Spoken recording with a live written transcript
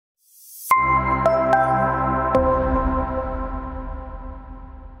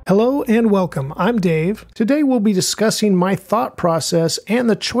Hello and welcome. I'm Dave. Today we'll be discussing my thought process and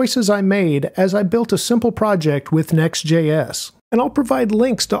the choices I made as I built a simple project with Next.js. And I'll provide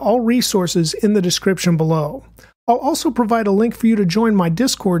links to all resources in the description below. I'll also provide a link for you to join my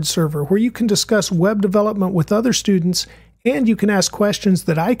Discord server where you can discuss web development with other students, and you can ask questions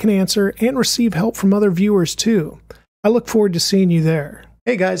that I can answer and receive help from other viewers too. I look forward to seeing you there.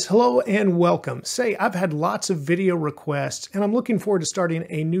 Hey guys, hello and welcome. I've had lots of video requests and I'm looking forward to starting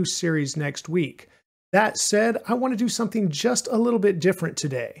a new series next week. That said, I want to do something just a little bit different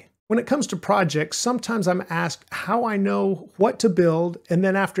today. When it comes to projects, sometimes I'm asked how I know what to build, and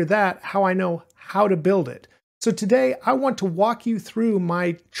then after that, how I know how to build it. So today I want to walk you through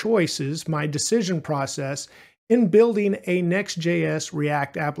my choices, my decision process in building a Next.js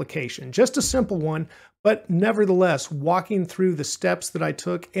React application. Just a simple one, but nevertheless walking through the steps that I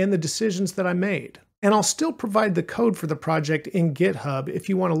took and the decisions that I made. And I'll still provide the code for the project in GitHub if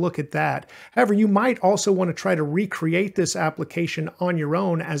you want to look at that. However, you might also want to try to recreate this application on your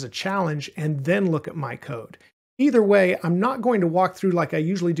own as a challenge and then look at my code. Either way, I'm not going to walk through like I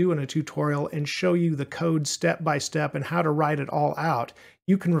usually do in a tutorial and show you the code step by step and how to write it all out.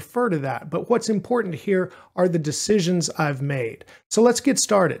 You can refer to that, but what's important here are the decisions I've made. So let's get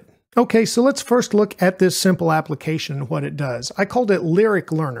started. Okay, so let's first look at this simple application and what it does. I called it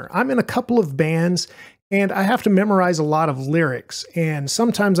Lyric Learner. I'm in a couple of bands and I have to memorize a lot of lyrics, and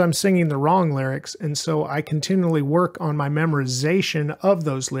sometimes I'm singing the wrong lyrics, and so I continually work on my memorization of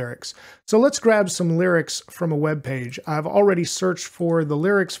those lyrics. So let's grab some lyrics from a web page. I've already searched for the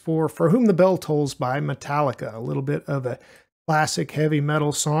lyrics for Whom the Bell Tolls by Metallica, a little bit of a classic heavy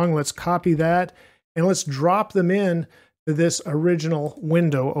metal song. Let's copy that and let's drop them in to this original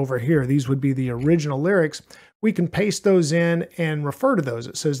window over here. These would be the original lyrics. We can paste those in and refer to those.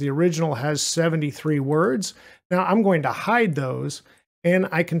 It says the original has 73 words. Now I'm going to hide those and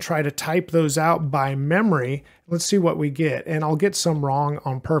I can try to type those out by memory. Let's see what we get. And I'll get some wrong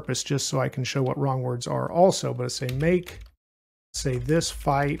on purpose just so I can show what wrong words are also. But say this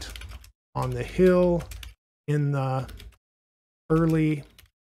fight on the hill in the early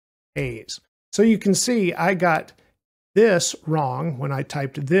haze. So you can see I got this wrong. When I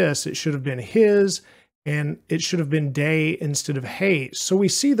typed this, it should have been his, and it should have been day instead of haze. So we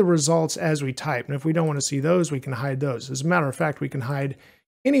see the results as we type. And if we don't want to see those, we can hide those. As a matter of fact, we can hide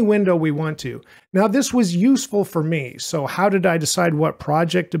any window we want to. Now, this was useful for me. So how did I decide what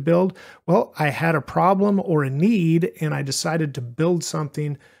project to build? Well, I had a problem or a need, and I decided to build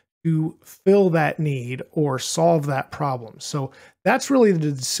something to fill that need or solve that problem. So that's really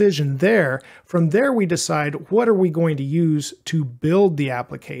the decision there. From there, we decide what are we going to use to build the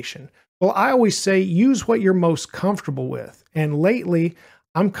application. Well, I always say use what you're most comfortable with. And lately,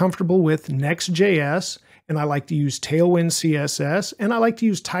 I'm comfortable with Next.js, and I like to use Tailwind CSS, and I like to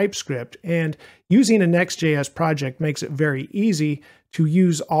use TypeScript. And using a Next.js project makes it very easy to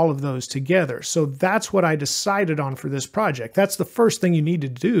use all of those together. So that's what I decided on for this project. That's the first thing you need to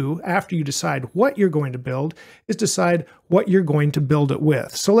do after you decide what you're going to build, is decide what you're going to build it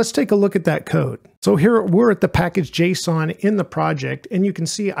with. So let's take a look at that code. So here we're at the package JSON in the project, and you can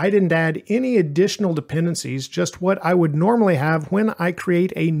see I didn't add any additional dependencies, just what I would normally have when I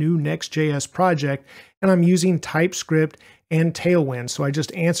create a new Next.js project, and I'm using TypeScript and Tailwind. So I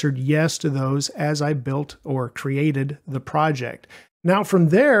just answered yes to those as I built or created the project. Now from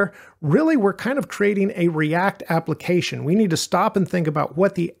there, really we're kind of creating a React application. We need to stop and think about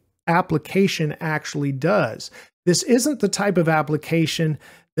what the application actually does. This isn't the type of application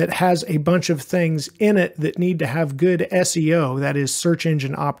that has a bunch of things in it that need to have good SEO, that is search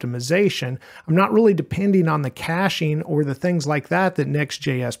engine optimization. I'm not really depending on the caching or the things like that that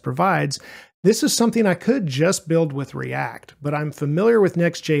Next.js provides. This is something I could just build with React, but I'm familiar with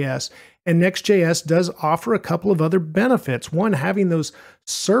Next.js, and Next.js does offer a couple of other benefits. One, having those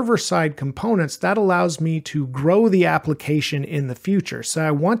server-side components, that allows me to grow the application in the future. So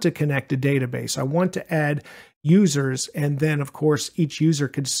I want to connect a database, I want to add users, and then of course each user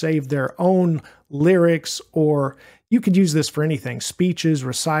could save their own lyrics, or you could use this for anything, speeches,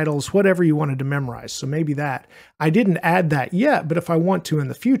 recitals, whatever you wanted to memorize. So maybe that. I didn't add that yet, but if I want to in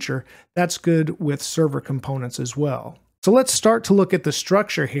the future, that's good with server components as well. So let's start to look at the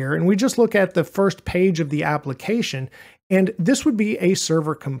structure here, and we just look at the first page of the application, and this would be a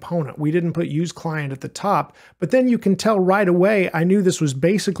server component. We didn't put use client at the top, but then you can tell right away I knew this was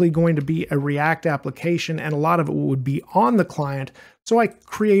basically going to be a React application, and a lot of it would be on the client, so I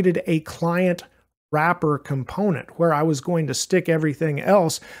created a client wrapper component where I was going to stick everything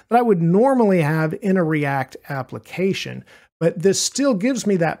else that I would normally have in a React application. But this still gives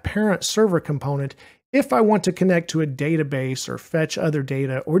me that parent server component If I want to connect to a database or fetch other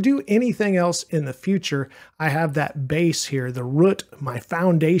data or do anything else in the future, I have that base here, the root, my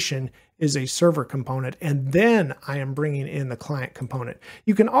foundation is a server component, and then I am bringing in the client component.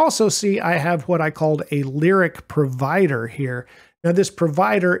 You can also see I have what I called a lyric provider here. Now this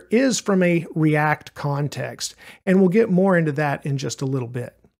provider is from a React context, and we'll get more into that in just a little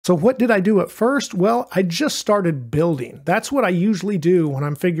bit. So what did I do at first? Well, I just started building. That's what I usually do when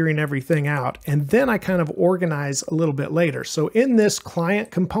I'm figuring everything out. And then I kind of organize a little bit later. So in this client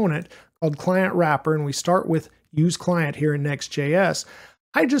component called client wrapper, and we start with use client here in Next.js,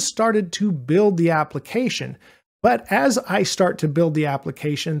 I just started to build the application. But as I start to build the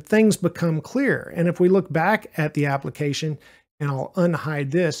application, things become clear. And if we look back at the application, and I'll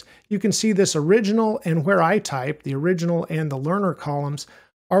unhide this, you can see this original and where I type, the original and the learner columns,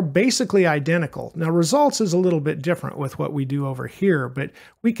 are basically identical. Now results is a little bit different with what we do over here, but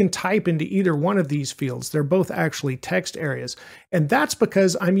we can type into either one of these fields. They're both actually text areas. And that's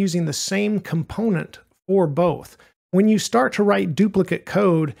because I'm using the same component for both. When you start to write duplicate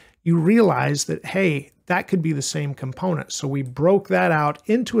code, you realize that, hey, that could be the same component. So we broke that out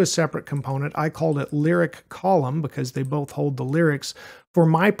into a separate component. I called it lyric column because they both hold the lyrics for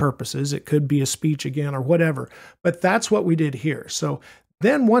my purposes. It could be a speech again or whatever, but that's what we did here. So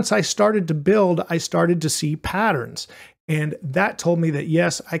then once I started to build, I started to see patterns. And that told me that,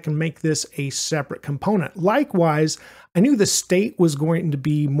 yes, I can make this a separate component. Likewise, I knew the state was going to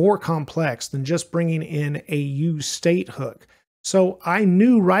be more complex than just bringing in a use state hook. So I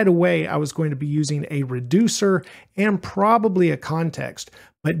knew right away I was going to be using a reducer and probably a context.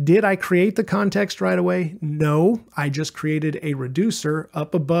 But did I create the context right away? No, I just created a reducer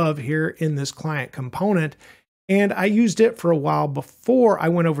up above here in this client component. And I used it for a while before I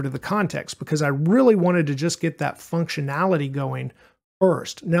went over to the context because I really wanted to just get that functionality going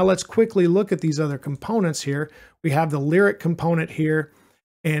first. Now let's quickly look at these other components here. We have the lyric component here,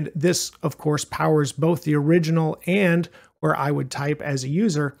 and this of course powers both the original and where I would type as a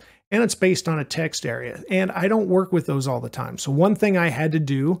user, and it's based on a text area. And I don't work with those all the time. So one thing I had to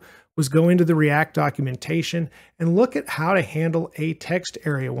do was go into the React documentation and look at how to handle a text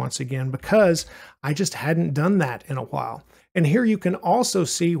area once again, because I just hadn't done that in a while. And here you can also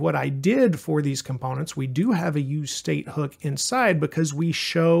see what I did for these components. We do have a use state hook inside because we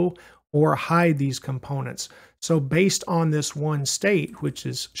show or hide these components. So based on this one state, which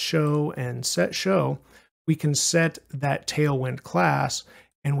is show and set show, we can set that Tailwind class,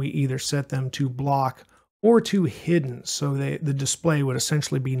 and we either set them to block or to hidden. So the display would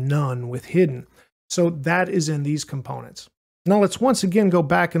essentially be none with hidden. So that is in these components. Now let's once again go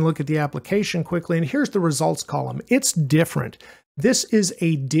back and look at the application quickly. And here's the results column. It's different. This is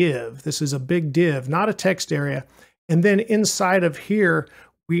a div. This is a big div, not a text area. And then inside of here,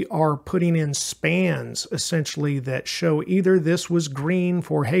 we are putting in spans essentially that show either this was green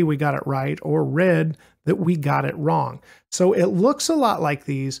for, hey, we got it right, or red that we got it wrong. So it looks a lot like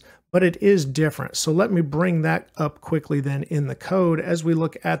these, but it is different. So let me bring that up quickly then in the code as we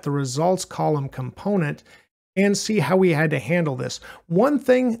look at the results column component and see how we had to handle this. One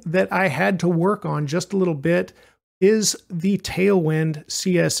thing that I had to work on just a little bit is the Tailwind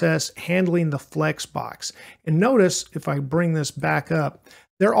CSS handling the flex box. And notice if I bring this back up,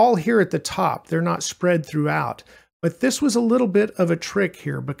 they're all here at the top. They're not spread throughout. But this was a little bit of a trick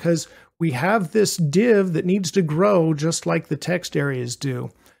here because we have this div that needs to grow just like the text areas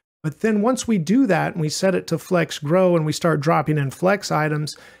do. But then once we do that and we set it to flex grow and we start dropping in flex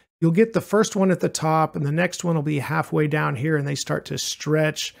items, you'll get the first one at the top and the next one will be halfway down here, and they start to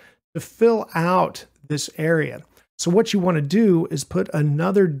stretch to fill out this area. So what you want to do is put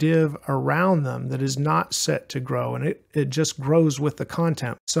another div around them that is not set to grow, and it just grows with the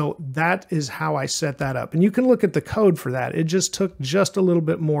content. So that is how I set that up. And you can look at the code for that. It just took just a little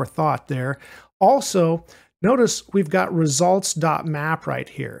bit more thought there. Also, notice we've got results.map right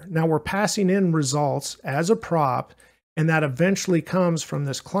here. Now we're passing in results as a prop, and that eventually comes from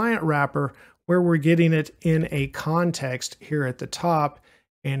this client wrapper where we're getting it in a context here at the top,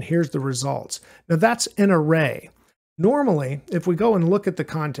 and here's the results. Now that's an array. Normally, if we go and look at the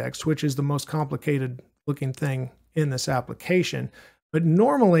context, which is the most complicated looking thing in this application, but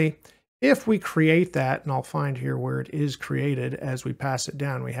normally if we create that, and I'll find here where it is created as we pass it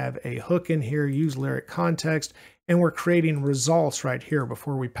down, we have a hook in here, use lyric context, and we're creating results right here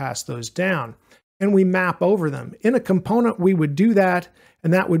before we pass those down. And we map over them. In a component, we would do that,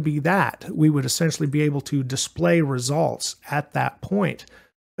 and that would be that. We would essentially be able to display results at that point.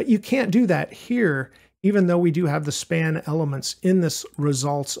 But you can't do that here, even though we do have the span elements in this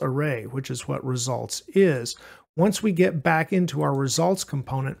results array, which is what results is. Once we get back into our results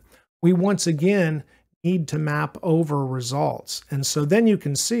component, we once again need to map over results. And so then you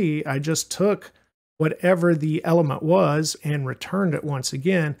can see I just took whatever the element was and returned it once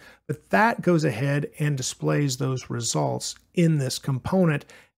again, but that goes ahead and displays those results in this component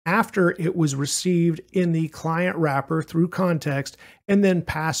after it was received in the client wrapper through context and then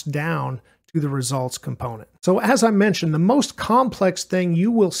passed down to the results component. So as I mentioned, the most complex thing you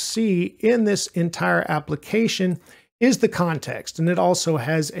will see in this entire application is the context, and it also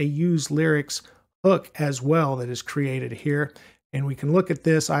has a use lyrics hook as well that is created here. And we can look at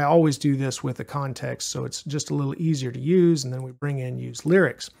this. I always do this with the context, so it's just a little easier to use, and then we bring in use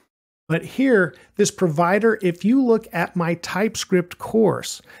lyrics. But here, this provider, if you look at my TypeScript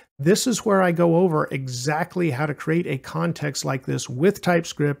course, this is where I go over exactly how to create a context like this with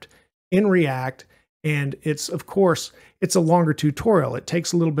TypeScript in React. And it's, of course, it's a longer tutorial. It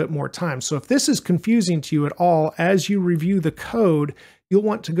takes a little bit more time. So if this is confusing to you at all, as you review the code, you'll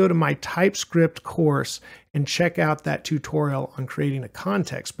want to go to my TypeScript course and check out that tutorial on creating a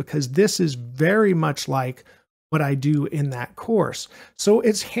context, because this is very much like what I do in that course. So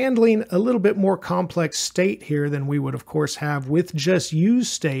it's handling a little bit more complex state here than we would, of course, have with just use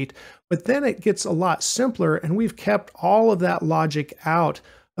state, but then it gets a lot simpler, and we've kept all of that logic out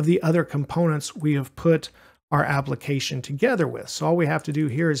of the other components we have put our application together with. So all we have to do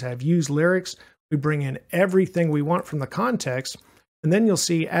here is have use lyrics. We bring in everything we want from the context, and then you'll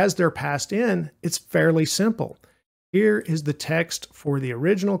see as they're passed in, it's fairly simple. Here is the text for the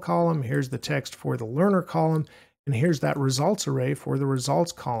original column, here's the text for the learner column, and here's that results array for the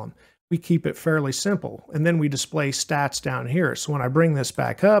results column. We keep it fairly simple, and then we display stats down here. So when I bring this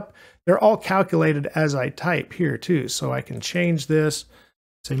back up, they're all calculated as I type here too. So I can change this,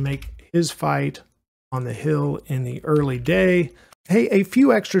 say make his fight on the hill in the early day. Hey, a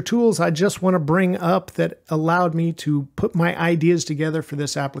few extra tools I just want to bring up that allowed me to put my ideas together for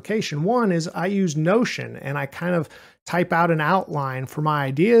this application. One is I use Notion, and I kind of type out an outline for my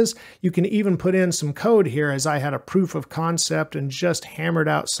ideas. You can even put in some code here, as I had a proof of concept and just hammered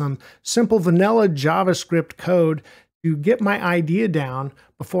out some simple vanilla JavaScript code to get my idea down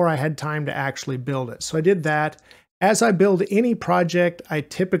before I had time to actually build it. So I did that. As I build any project, I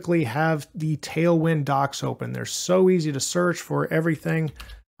typically have the Tailwind docs open. They're so easy to search for everything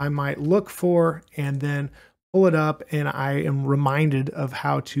I might look for, and then pull it up, and I am reminded of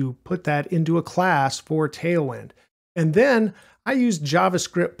how to put that into a class for Tailwind. And then I use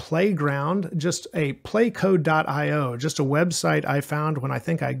JavaScript Playground, just a playcode.io, just a website I found when I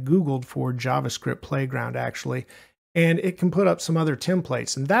think I Googled for JavaScript Playground actually. And it can put up some other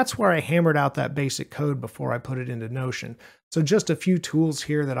templates. And that's where I hammered out that basic code before I put it into Notion. So just a few tools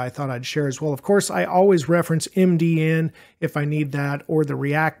here that I thought I'd share as well. Of course, I always reference MDN if I need that, or the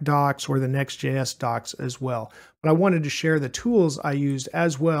React docs or the Next.js docs as well. But I wanted to share the tools I used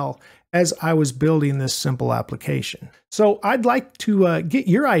as well as I was building this simple application. So I'd like to get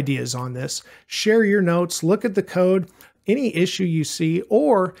your ideas on this, share your notes, look at the code, any issue you see,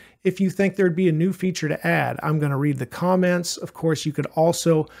 or if you think there'd be a new feature to add. I'm going to read the comments. Of course, you could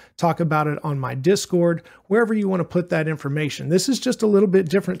also talk about it on my Discord, wherever you want to put that information. This is just a little bit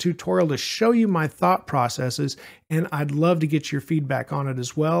different tutorial to show you my thought processes, and I'd love to get your feedback on it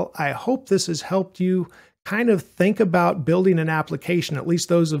as well. I hope this has helped you kind of think about building an application, at least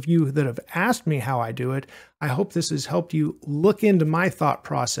those of you that have asked me how I do it. I hope this has helped you look into my thought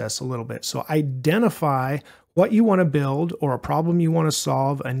process a little bit. So identify what you want to build, or a problem you want to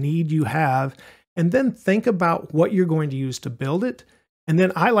solve, a need you have, and then think about what you're going to use to build it. And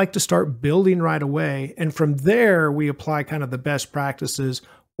then I like to start building right away. And from there, we apply kind of the best practices,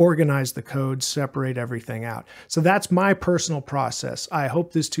 organize the code, separate everything out. So that's my personal process. I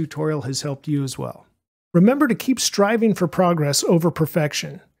hope this tutorial has helped you as well. Remember to keep striving for progress over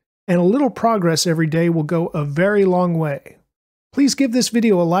perfection, and a little progress every day will go a very long way. Please give this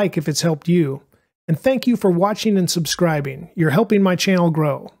video a like if it's helped you. And thank you for watching and subscribing. You're helping my channel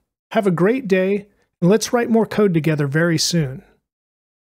grow. Have a great day, and let's write more code together very soon.